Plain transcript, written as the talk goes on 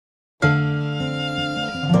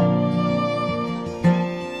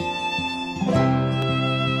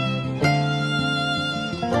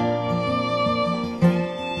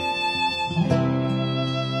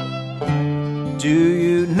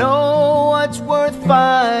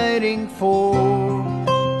fighting for,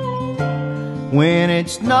 when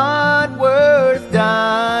it's not worth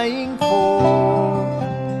dying for?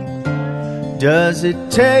 Does it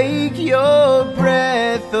take your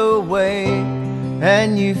breath away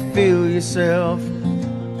and you feel yourself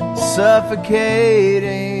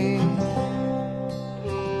suffocating?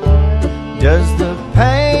 Does the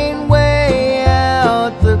pain weigh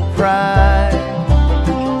out the pride,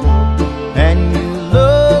 and you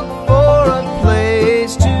look for a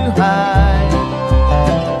place to hide?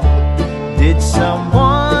 Did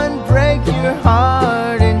someone break your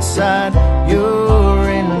heart inside? You're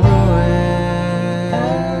in ruins.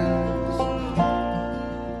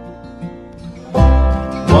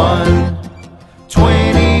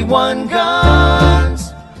 121 guns,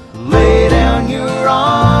 lay down your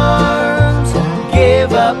arms,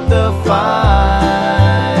 give up the fight.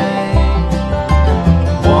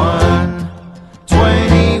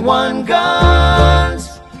 121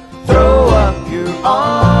 guns, throw up your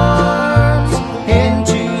arms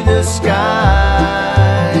into the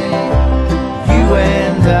sky, you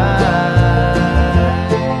and I.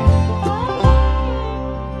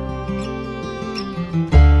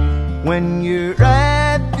 When you're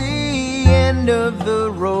at the end of the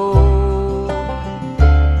road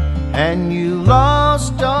and you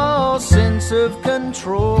lost all sense of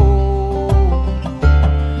control,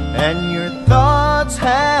 and your thoughts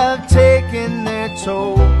have taken their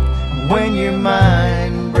toll, when your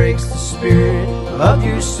mind breaks the spirit of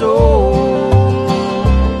your soul,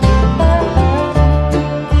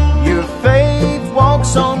 your faith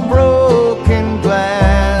walks on broken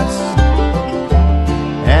glass,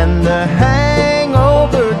 and the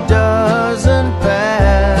hangover doesn't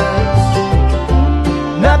pass.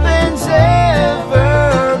 Nothing's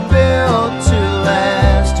ever built to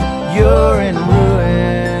last. You're in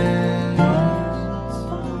ruins.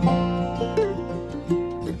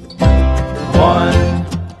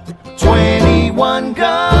 121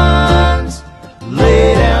 guns,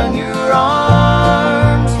 lay down your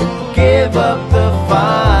arms, give up the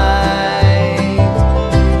fight.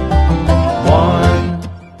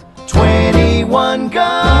 121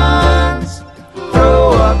 guns,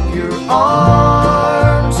 throw up your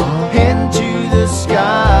arms into the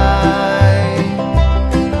sky,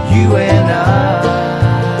 you and I.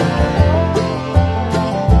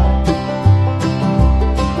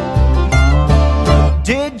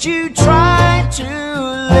 Did you try to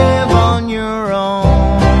live on your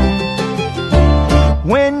own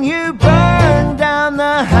when you burned down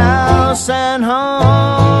the house and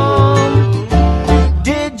home?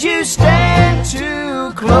 Did you stand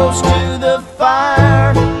too close to the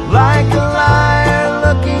fire like a liar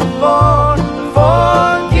looking for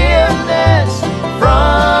forgiveness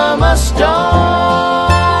from a stone?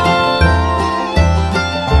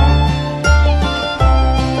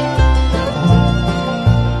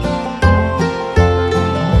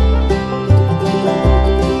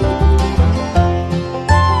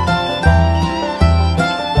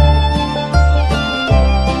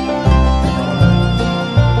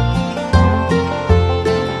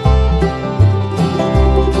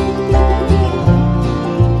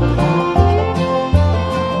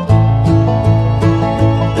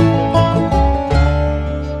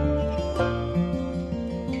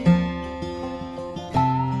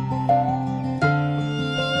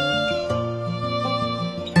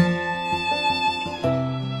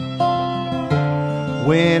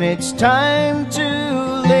 When it's time to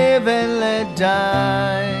live and let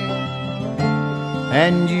die,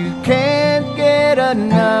 and you can't get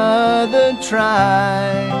another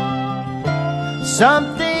try,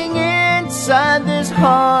 something inside this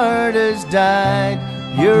heart has died.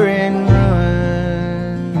 You're in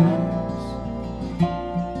ruins.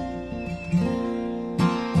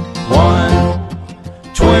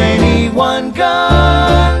 121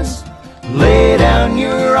 guns, lay down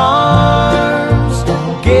your arms,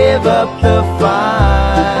 give up the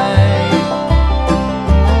fight.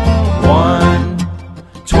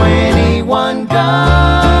 121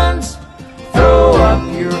 guns, throw up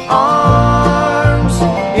your arms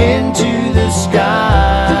into the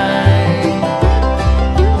sky.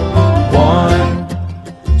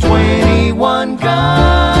 121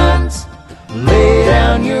 guns, lay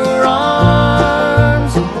down your arms.